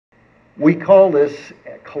We call this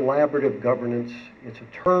collaborative governance. It's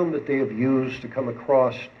a term that they have used to come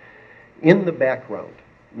across in the background.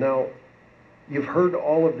 Now, you've heard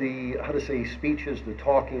all of the, how to say, speeches, the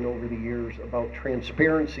talking over the years about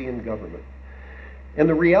transparency in government. And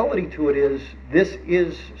the reality to it is, this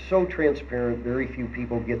is so transparent, very few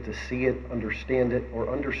people get to see it, understand it, or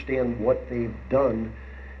understand what they've done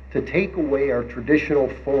to take away our traditional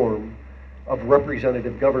form of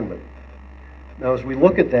representative government. Now, as we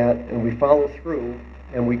look at that and we follow through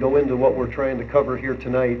and we go into what we're trying to cover here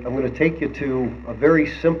tonight, I'm going to take you to a very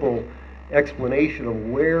simple explanation of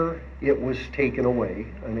where it was taken away.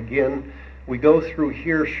 And again, we go through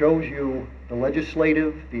here, shows you the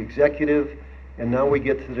legislative, the executive, and now we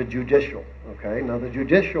get to the judicial. Okay, now the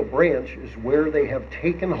judicial branch is where they have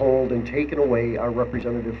taken hold and taken away our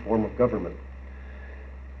representative form of government.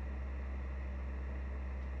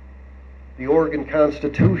 The Oregon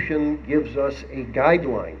Constitution gives us a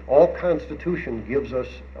guideline. All Constitution gives us,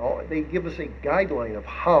 they give us a guideline of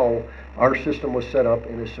how our system was set up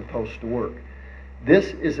and is supposed to work. This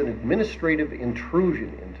is an administrative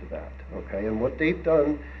intrusion into that, okay? And what they've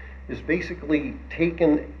done is basically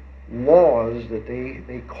taken laws that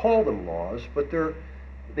they call them laws, but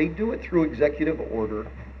they do it through executive order,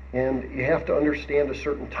 and you have to understand a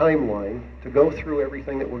certain timeline to go through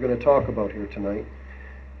everything that we're going to talk about here tonight.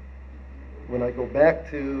 When I go back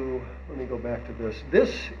to, let me go back to this.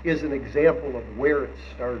 This is an example of where it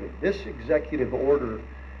started. This executive order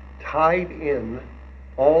tied in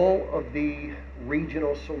all of the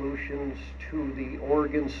regional solutions to the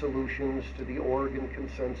Oregon solutions, to the Oregon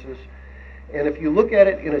consensus. And if you look at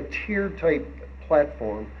it in a tiered type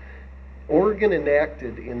platform, Oregon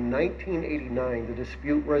enacted in 1989 the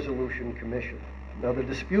Dispute Resolution Commission. Now, the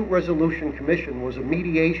Dispute Resolution Commission was a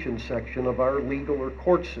mediation section of our legal or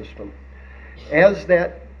court system. As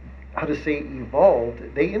that, how to say,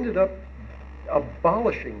 evolved, they ended up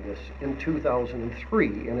abolishing this in 2003,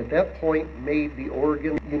 and at that point made the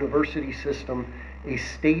Oregon University system a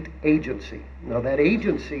state agency. Now, that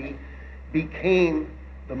agency became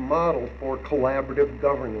the model for collaborative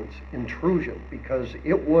governance intrusion, because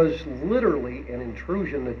it was literally an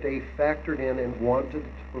intrusion that they factored in and wanted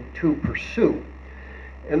to pursue.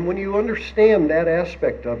 And when you understand that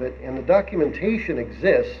aspect of it, and the documentation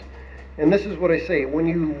exists, and this is what I say, when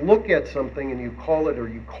you look at something and you call it, or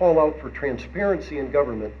you call out for transparency in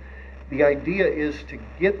government, the idea is to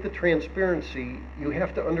get the transparency, you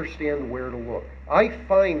have to understand where to look. I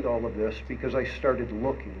find all of this because I started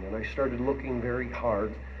looking, and I started looking very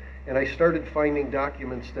hard, and I started finding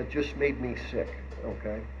documents that just made me sick,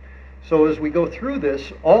 okay? So as we go through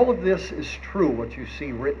this, all of this is true, what you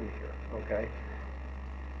see written here, okay?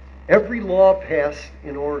 Every law passed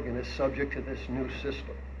in Oregon is subject to this new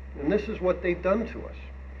system. And this is what they've done to us.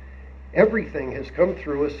 Everything has come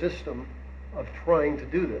through a system of trying to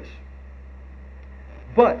do this.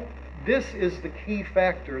 But this is the key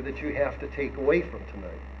factor that you have to take away from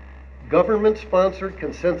tonight. Government-sponsored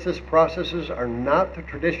consensus processes are not the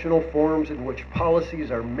traditional forms in which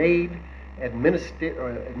policies are made,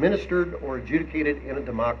 administered, or adjudicated in a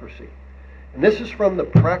democracy. And this is from the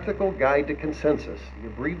Practical Guide to Consensus, the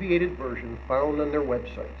abbreviated version found on their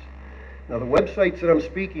websites. Now, the websites that I'm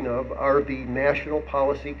speaking of are the National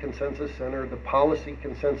Policy Consensus Center, the Policy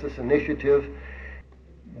Consensus Initiative.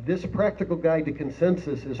 This Practical Guide to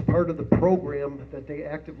Consensus is part of the program that they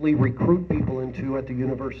actively recruit people into at the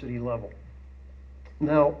university level.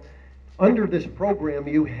 Now, under this program,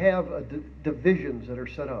 you have divisions that are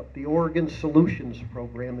set up. The Oregon Solutions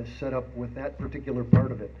program is set up with that particular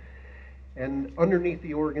part of it. And underneath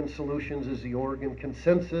the Oregon Solutions is the Oregon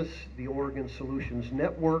Consensus, the Oregon Solutions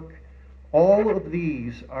Network. All of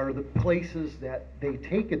these are the places that they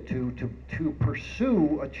take it to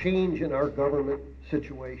pursue a change in our government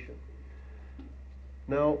situation.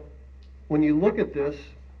 Now, when you look at this,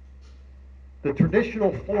 the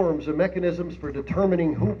traditional forms and mechanisms for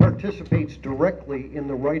determining who participates directly in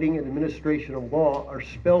the writing and administration of law are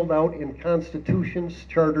spelled out in constitutions,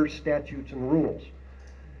 charters, statutes, and rules.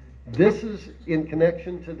 This is in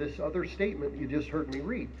connection to this other statement you just heard me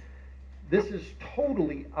read. This is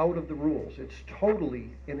totally out of the rules. It's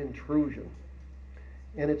totally an intrusion.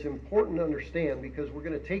 And it's important to understand, because we're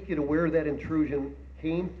going to take you to where that intrusion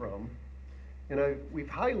came from. And we've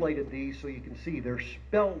highlighted these so you can see they're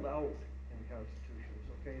spelled out in constitutions.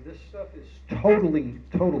 Okay, this stuff is totally,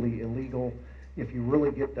 totally illegal if you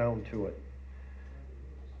really get down to it.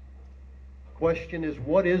 Question is,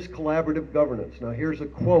 what is collaborative governance? Now, here's a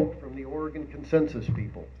quote from the Oregon Consensus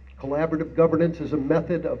people. Collaborative governance is a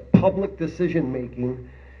method of public decision-making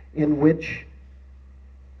in which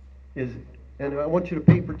is And I want you to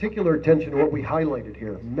pay particular attention to what we highlighted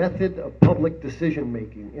here. Method of public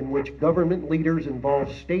decision-making, in which government leaders involve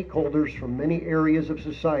stakeholders from many areas of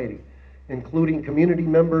society, including community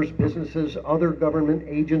members, businesses, other government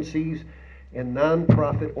agencies, and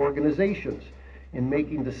nonprofit organizations, in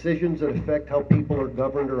making decisions that affect how people are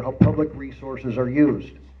governed or how public resources are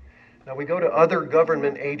used. Now we go to other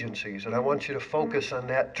government agencies, and I want you to focus on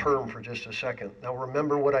that term for just a second. Now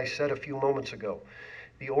remember what I said a few moments ago.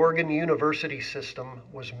 The Oregon University System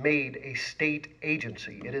was made a state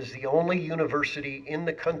agency. It is the only university in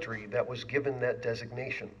the country that was given that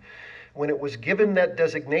designation. When it was given that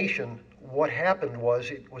designation, what happened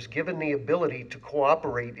was it was given the ability to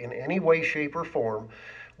cooperate in any way, shape, or form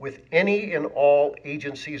with any and all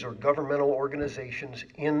agencies or governmental organizations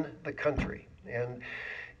in the country. And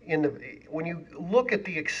when you look at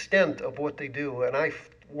the extent of what they do, and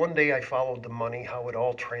one day I followed the money, how it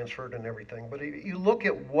all transferred and everything, but you look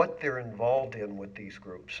at what they're involved in with these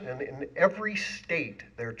groups, and in every state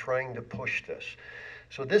they're trying to push this.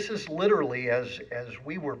 So this is literally, as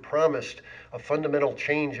we were promised a fundamental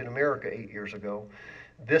change in America 8 years ago,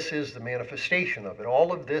 this is the manifestation of it.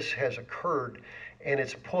 All of this has occurred, and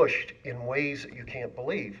it's pushed in ways that you can't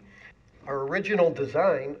believe. Our original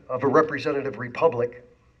design of a representative republic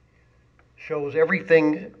shows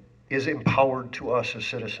everything is empowered to us as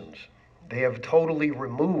citizens. They have totally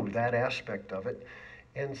removed that aspect of it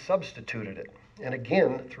and substituted it, and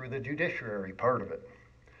again, through the judiciary part of it.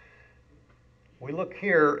 We look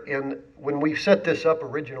here, and when we set this up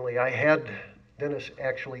originally, I had Dennis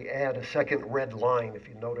actually add a second red line, if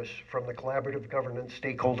you notice, from the collaborative governance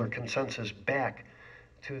stakeholder consensus back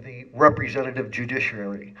to the representative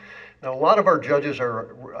judiciary. Now, a lot of our judges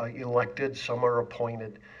are elected, some are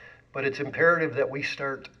appointed, but it's imperative that we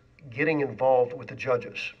start getting involved with the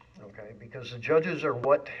judges, okay? Because the judges are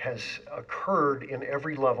what has occurred in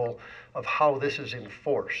every level of how this is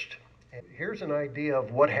enforced. And here's an idea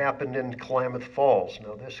of what happened in Klamath Falls.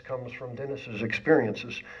 Now, this comes from Dennis's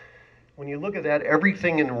experiences. When you look at that,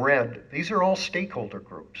 everything in red, these are all stakeholder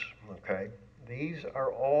groups, okay? These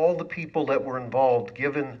are all the people that were involved,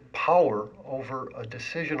 given power over a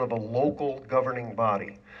decision of a local governing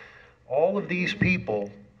body. All of these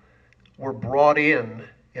people were brought in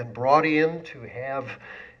to have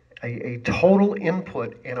a total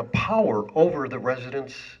input and a power over the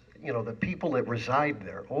residents, you know, the people that reside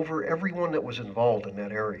there, over everyone that was involved in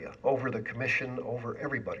that area, over the commission, over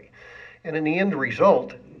everybody. And in the end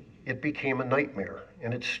result, it became a nightmare,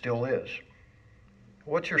 and it still is.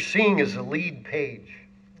 What you're seeing is the lead page.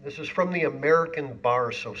 This is from the American Bar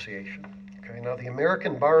Association. Okay, now the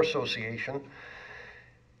American Bar Association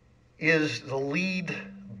is the lead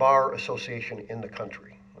bar association in the country.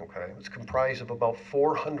 Okay, it's comprised of about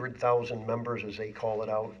 400,000 members, as they call it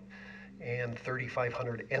out, and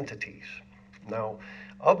 3,500 entities. Now,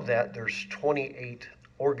 of that, there's 28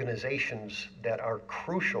 organizations that are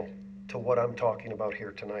crucial to what I'm talking about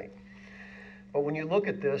here tonight. But when you look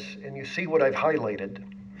at this and you see what I've highlighted,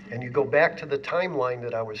 and you go back to the timeline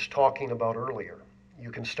that I was talking about earlier, you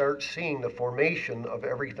can start seeing the formation of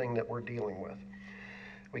everything that we're dealing with.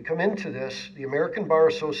 We come into this, the American Bar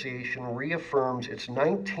Association reaffirms its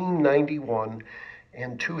 1991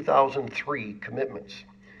 and 2003 commitments.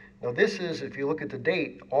 Now this is, if you look at the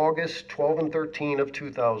date, August 12 and 13 of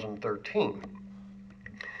 2013.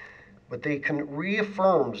 But they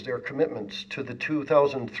reaffirms their commitments to the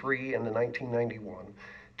 2003 and the 1991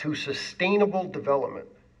 to sustainable development.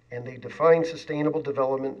 And they define sustainable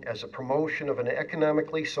development as a promotion of an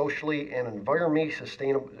economically, socially, and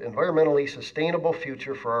environmentally sustainable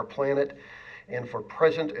future for our planet and for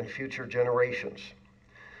present and future generations.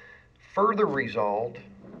 Further resolved,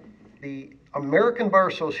 the American Bar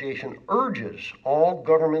Association urges all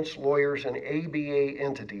governments, lawyers, and ABA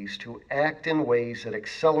entities to act in ways that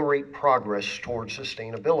accelerate progress towards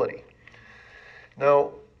sustainability.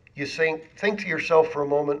 Now, you think to yourself for a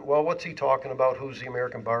moment, well, what's he talking about? Who's the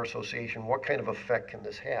American Bar Association? What kind of effect can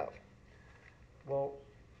this have? Well,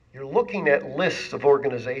 you're looking at lists of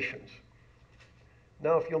organizations.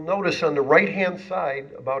 Now, if you'll notice on the right-hand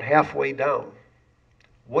side, about halfway down,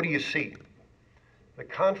 what do you see? The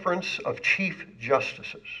Conference of Chief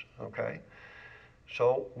Justices, okay?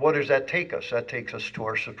 So what does that take us? That takes us to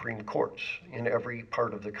our Supreme Courts in every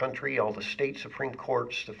part of the country, all the state Supreme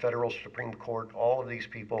Courts, the federal Supreme Court, all of these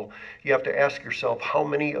people. You have to ask yourself, how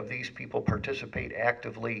many of these people participate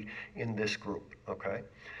actively in this group, okay?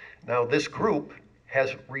 Now this group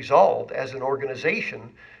has resolved as an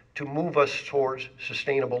organization to move us towards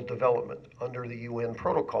sustainable development under the UN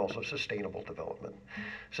Protocols of Sustainable Development.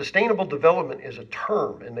 Sustainable development is a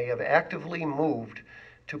term, and they have actively moved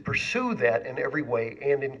to pursue that in every way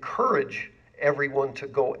and encourage everyone to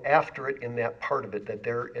go after it in that part of it, that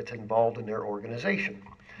it's involved in their organization.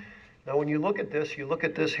 Now, when you look at this,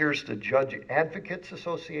 here's the Judge Advocates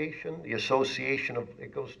Association, the Association of,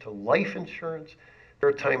 it goes to life insurance,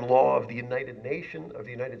 Maritime Law of the United Nations, of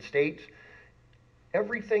the United States,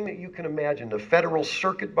 everything that you can imagine, the Federal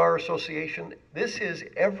Circuit Bar Association. This is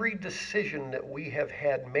every decision that we have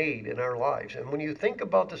had made in our lives. And when you think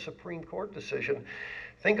about the Supreme Court decision,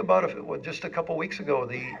 think about if it was just a couple weeks ago,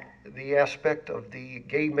 the aspect of the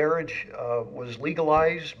gay marriage was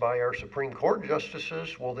legalized by our Supreme Court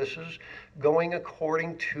justices. Well, this is going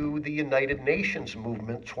according to the United Nations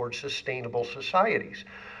movement towards sustainable societies.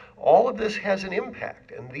 All of this has an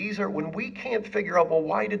impact, and these are, when we can't figure out, well,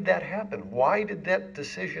 why did that happen? Why did that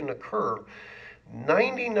decision occur?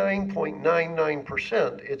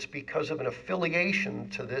 99.99%, it's because of an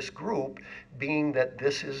affiliation to this group, being that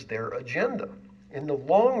this is their agenda. In the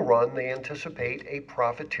long run, they anticipate a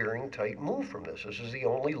profiteering type move from this. This is the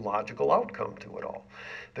only logical outcome to it all.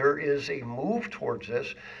 There is a move towards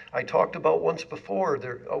this. I talked about once before,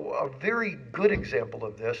 a very good example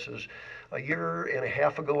of this is a year and a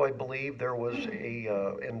half ago, I believe, there was a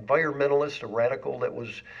environmentalist, a radical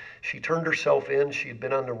she turned herself in. She had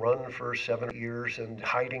been on the run for 7 years and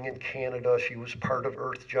hiding in Canada. She was part of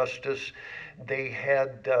Earth Justice. They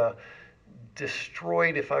had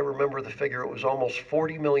destroyed, if I remember the figure, it was almost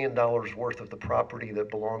 $40 million worth of the property that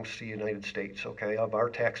belongs to the United States, okay, of our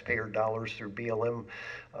taxpayer dollars through BLM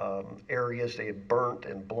areas. They had burnt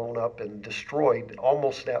and blown up and destroyed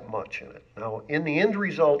almost that much in it. Now, in the end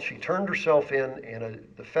result, she turned herself in, and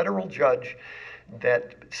the federal judge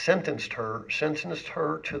that sentenced her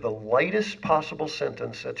to the lightest possible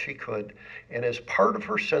sentence that she could, and as part of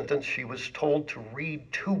her sentence, she was told to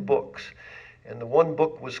read 2 books. And the one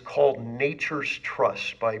book was called Nature's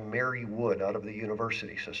Trust by Mary Wood out of the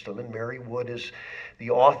university system. And Mary Wood is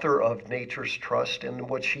the author of Nature's Trust. And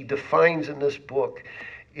what she defines in this book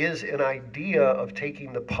is an idea of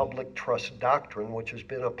taking the public trust doctrine, which has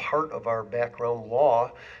been a part of our background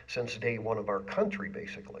law since day one of our country,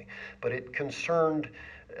 basically. But it concerned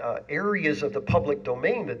areas of the public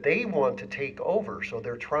domain that they want to take over. So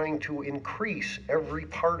they're trying to increase every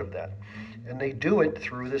part of that. And they do it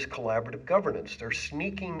through this collaborative governance. They're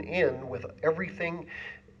sneaking in with everything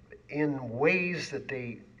in ways that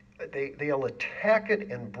they'll attack it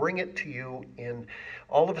and bring it to you in,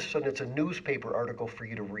 all of a sudden it's a newspaper article for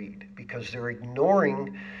you to read, because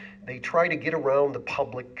they try to get around the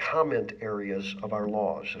public comment areas of our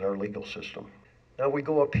laws and our legal system. Now we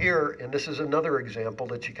go up here, and this is another example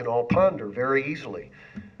that you can all ponder very easily.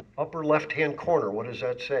 Upper left-hand corner, what does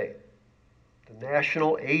that say? The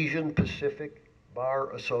National Asian Pacific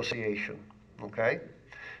Bar Association, okay?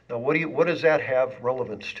 Now what does that have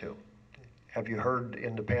relevance to? Have you heard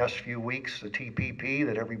in the past few weeks the TPP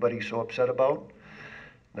that everybody's so upset about?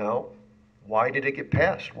 Now, why did it get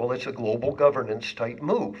passed? Well, it's a global governance type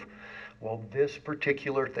move. Well, this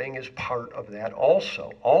particular thing is part of that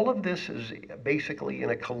also. All of this is basically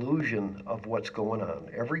in a collusion of what's going on.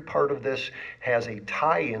 Every part of this has a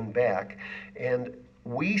tie-in back, and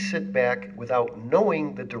we sit back without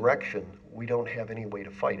knowing the direction. We don't have any way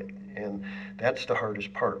to fight it, and that's the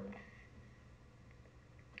hardest part.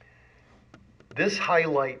 This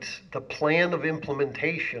highlights the plan of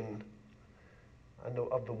implementation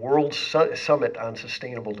of the World Summit on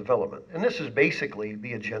Sustainable Development. And this is basically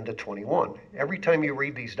the Agenda 21. Every time you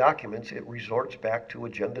read these documents, it resorts back to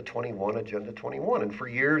Agenda 21, Agenda 21. And for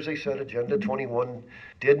years they said Agenda 21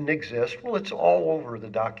 didn't exist. Well, it's all over the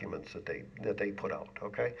documents that they put out,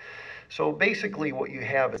 okay? So basically what you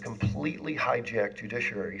have is a completely hijacked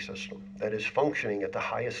judiciary system that is functioning at the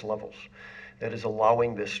highest levels, that is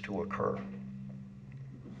allowing this to occur.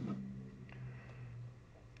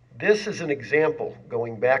 This is an example,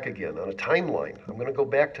 going back again on a timeline. I'm going to go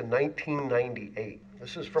back to 1998.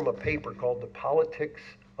 This is from a paper called The Politics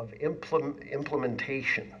of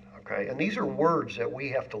Implementation, okay? And these are words that we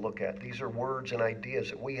have to look at. These are words and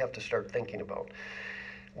ideas that we have to start thinking about.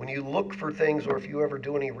 When you look for things, or if you ever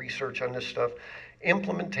do any research on this stuff,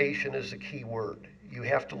 implementation is the key word. You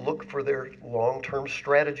have to look for their long-term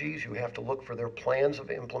strategies. You have to look for their plans of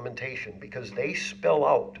implementation, because they spell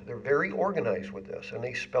out, they're very organized with this, and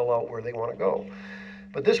they spell out where they want to go.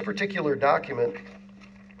 But this particular document,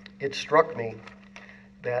 it struck me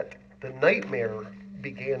that the nightmare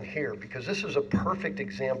began here, because this is a perfect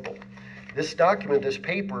example. This document, this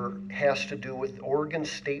paper, has to do with Oregon's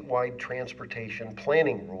statewide transportation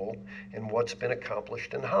planning rule and what's been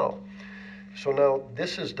accomplished and how. So now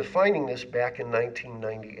this is defining this back in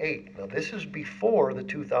 1998. Now this is before the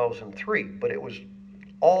 2003, but it was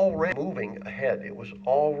already moving ahead. It was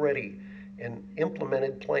already an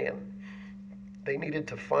implemented plan. They needed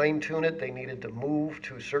to fine tune it. They needed to move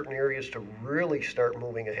to certain areas to really start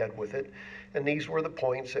moving ahead with it. And these were the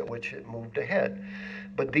points at which it moved ahead.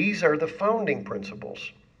 But these are the founding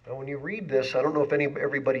principles. Now, when you read this, I don't know if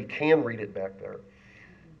everybody can read it back there,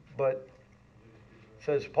 but it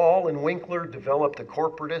says Paul and Winkler developed a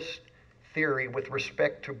corporatist theory with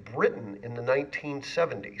respect to Britain in the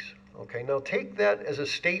 1970s. Okay, now take that as a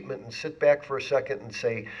statement and sit back for a second and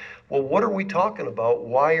say, well, what are we talking about?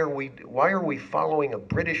 Why are we following a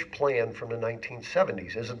British plan from the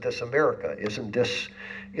 1970s? Isn't this America? Isn't this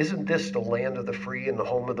the land of the free and the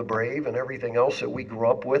home of the brave and everything else that we grew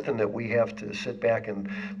up with and that we have to sit back and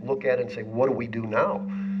look at and say, what do we do now?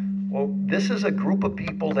 Well, this is a group of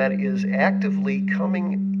people that is actively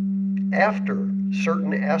coming after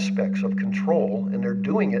certain aspects of control, and they're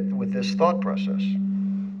doing it with this thought process.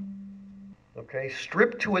 Okay,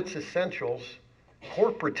 stripped to its essentials,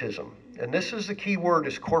 corporatism, and this is the key word,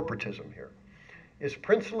 is corporatism here, is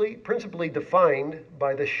principally defined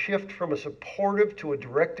by the shift from a supportive to a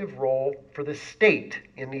directive role for the state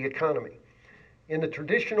in the economy. In the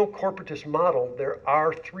traditional corporatist model, there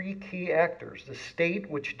are three key actors: the state,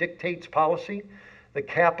 which dictates policy, the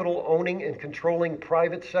capital owning and controlling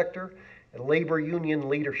private sector, and labor union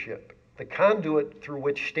leadership, the conduit through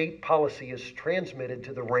which state policy is transmitted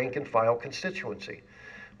to the rank and file constituency.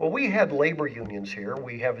 Well, we had labor unions here.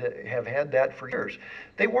 We have had that for years.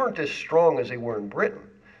 They weren't as strong as they were in Britain.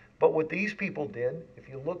 But what these people did, if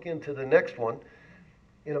you look into the next one,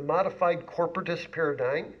 in a modified corporatist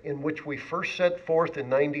paradigm in which we first set forth in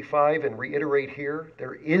 95 and reiterate here,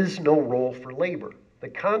 there is no role for labor. The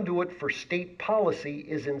conduit for state policy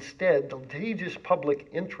is instead the litigious public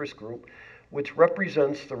interest group, which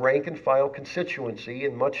represents the rank and file constituency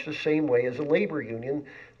in much the same way as a labor union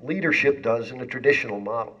leadership does in the traditional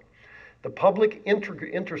model. The public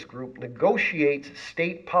interest group negotiates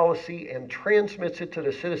state policy and transmits it to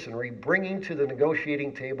the citizenry, bringing to the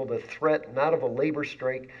negotiating table the threat not of a labor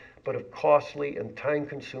strike, but of costly and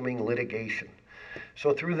time-consuming litigation.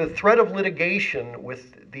 So through the threat of litigation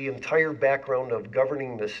with the entire background of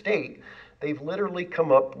governing the state, they've literally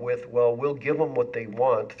come up with, well, we'll give them what they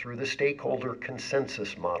want through the stakeholder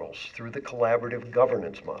consensus models, through the collaborative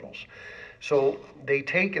governance models. So they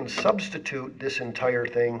take and substitute this entire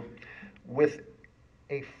thing with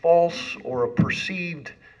a false or a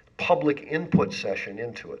perceived public input session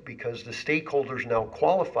into it, because the stakeholders now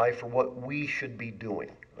qualify for what we should be doing,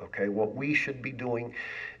 okay? What we should be doing.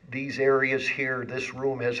 These areas here, this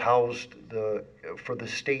room has housed for the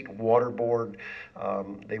state water board.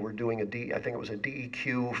 They were doing I think it was a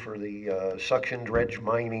DEQ for the suction dredge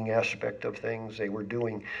mining aspect of things. They were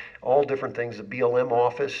doing all different things. The BLM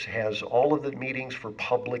office has all of the meetings for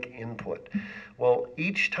public input. Well,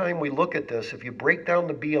 each time we look at this, if you break down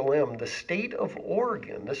the BLM, the state of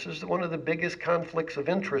Oregon, this is one of the biggest conflicts of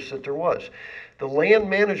interest that there was. The land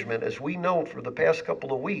management, as we know for the past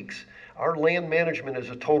couple of weeks, our land management is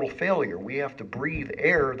a total failure. We have to breathe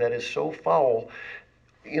air that is so foul,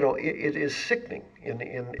 it is sickening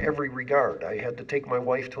in every regard. I had to take my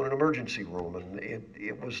wife to an emergency room, and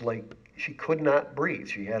it was like she could not breathe.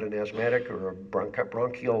 She had an asthmatic or a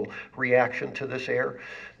bronchial reaction to this air.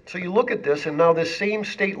 So you look at this, and now this same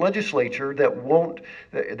state legislature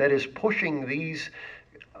that is pushing these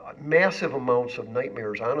massive amounts of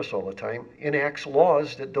nightmares on us all the time enacts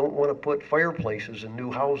laws that don't want to put fireplaces in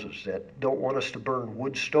new houses, that don't want us to burn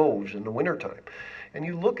wood stoves in the wintertime. And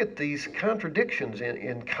you look at these contradictions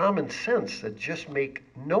in common sense that just make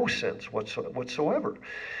no sense whatsoever.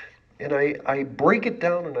 And I break it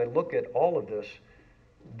down and I look at all of this.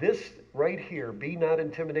 This right here, be not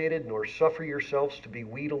intimidated, nor suffer yourselves to be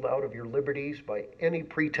wheedled out of your liberties by any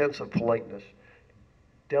pretense of politeness,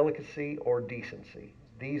 delicacy, or decency.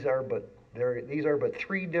 These are but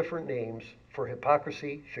three different names for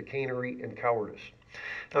hypocrisy, chicanery, and cowardice.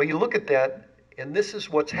 Now you look at that, and this is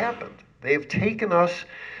what's happened. They have taken us,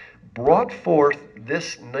 brought forth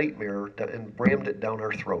this nightmare and rammed it down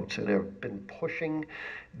our throats, and have been pushing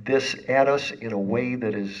this at us in a way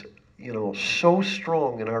that is, so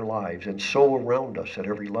strong in our lives and so around us at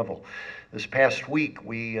every level. This past week,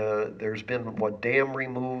 there's been dam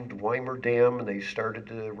removed, Weimer Dam, and they started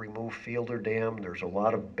to remove Fielder Dam. There's a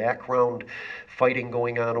lot of background fighting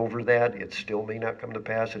going on over that. It still may not come to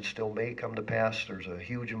pass. It still may come to pass. There's a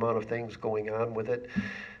huge amount of things going on with it.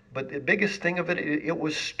 But the biggest thing of it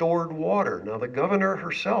was stored water. Now, the governor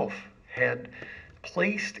herself had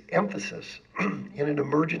placed emphasis in an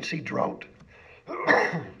emergency drought.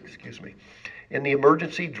 Excuse me. In the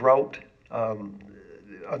emergency drought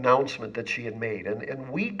announcement that she had made. And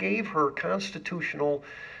we gave her constitutional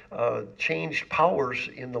changed powers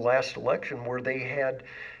in the last election, where they had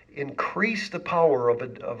increase the power of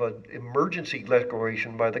a emergency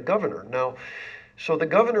declaration by the governor. Now, so the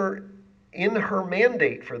governor, in her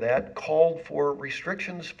mandate for that, called for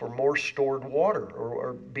restrictions for more stored water,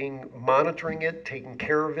 or being monitoring it, taking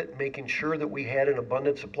care of it, making sure that we had an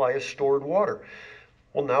abundant supply of stored water.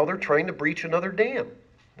 Well, now they're trying to breach another dam.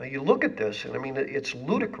 Now you look at this, and I mean, it's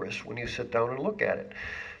ludicrous when you sit down and look at it.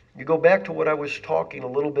 You go back to what I was talking a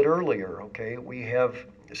little bit earlier, okay? We have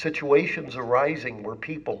situations arising where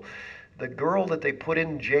people, the girl that they put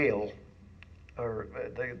in jail, or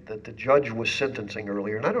that the judge was sentencing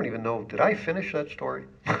earlier, and I don't even know, did I finish that story?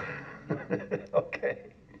 Okay.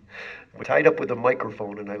 I'm tied up with a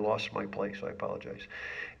microphone and I lost my place. I apologize.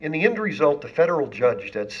 In the end result, the federal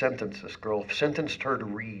judge that sentenced this girl sentenced her to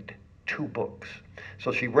read 2 books.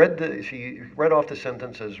 So she read off the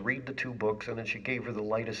sentences, read the 2 books, and then she gave her the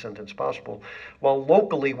lightest sentence possible. While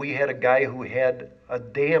locally, we had a guy who had a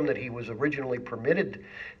dam that he was originally permitted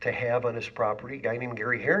to have on his property, a guy named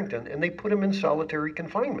Gary Harrington, and they put him in solitary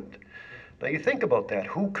confinement. Now you think about that.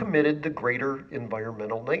 Who committed the greater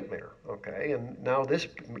environmental nightmare? Okay, and now this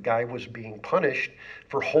guy was being punished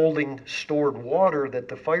for holding stored water that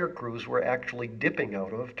the fire crews were actually dipping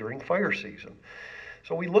out of during fire season.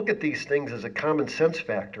 So we look at these things as a common sense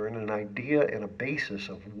factor and an idea and a basis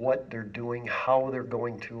of what they're doing, how they're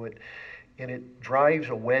going to it, and it drives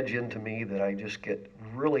a wedge into me that I just get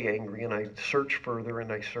really angry, and I search further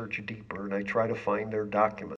and I search deeper and I try to find their documents.